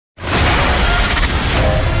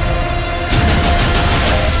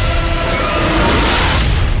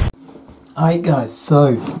Hi guys,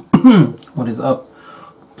 so what is up?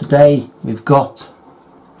 Today we've got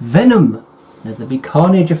Venom. Now the big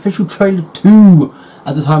Carnage official trailer 2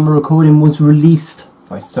 at the time of recording was released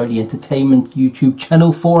by Sony Entertainment YouTube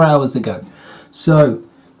channel 4 hours ago. So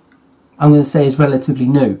I'm going to say it's relatively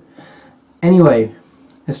new. Anyway,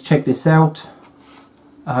 let's check this out.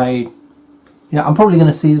 I'm probably going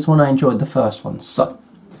to see this one. I enjoyed the first one, so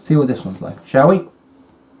let's see what this one's like, shall we?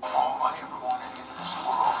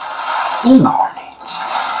 Ooh. Carnage.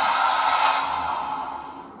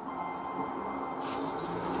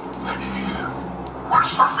 Many of you will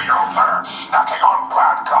soon be out there snacking on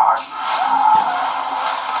bland gosh.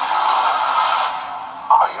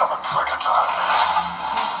 I am a predator.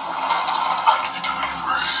 I need to be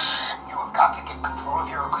free. You have got to get control of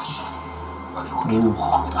your aggression, or you will get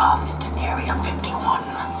hauled off into Area 51.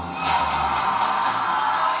 You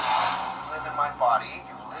live in my body,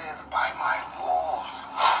 you live by my rules.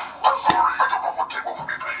 I'm sorry, I don't know what came over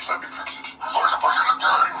me, please let me fix it. Sorry to push it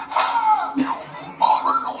again. You are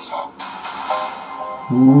a loser.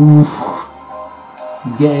 Ooh.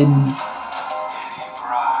 He's getting... Hey,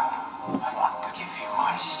 Brock, I want to give you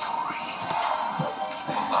my story.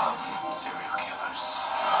 I love serial killers.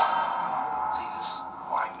 See this?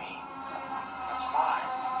 Why me? That's mine.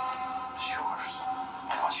 It's yours.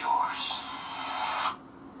 And what's yours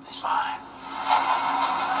is mine.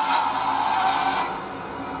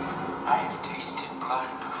 I have tasted blood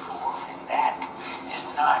before, and that is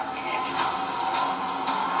not it.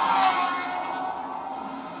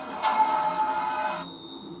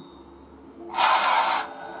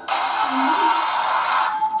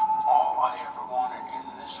 All I ever wanted in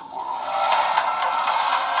this world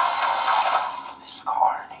is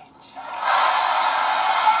carnage.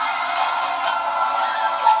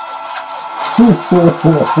 I'm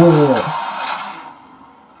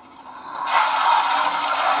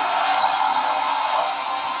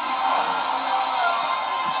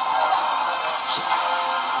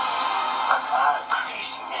not a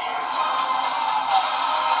crazy man.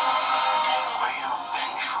 Way to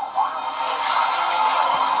vengeful one.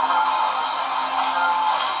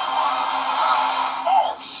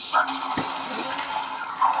 Oh, shit.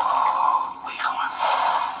 Where you going?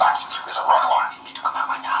 That is a rough one. You need to come out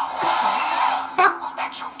right now. I'll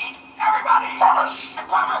let you eat everybody. Promise. I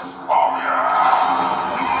promise. Oh, yeah.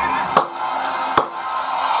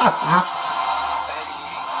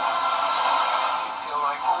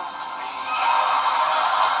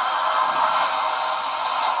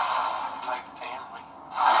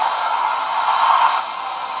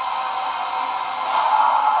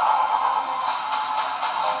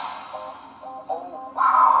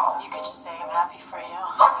 Happy for you.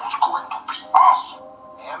 That was going to be us.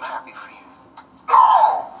 I am happy for you. No!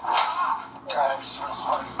 God, I'm so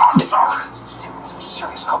sorry. I'm sorry. It's doing some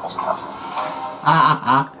serious couple stuff.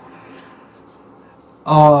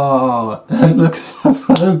 Oh, that looks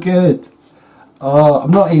so good. Oh,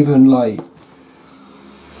 I'm not even like...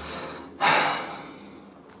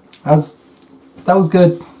 That was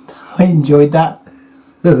good. I enjoyed that.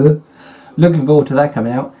 Looking forward to that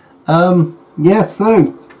coming out. Yeah,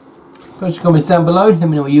 so... Post your comments down below, let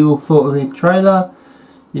me know what you all thought of the trailer.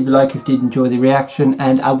 Leave a like if you did enjoy the reaction,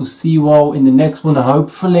 and I will see you all in the next one.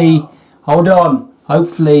 Hopefully,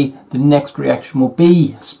 hopefully the next reaction will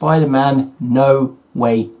be Spider-Man No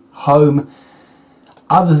Way Home.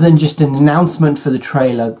 Other than just an announcement for the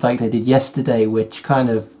trailer like they did yesterday, which kind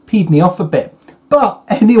of peeved me off a bit. But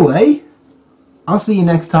anyway, I'll see you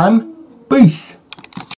next time. Peace!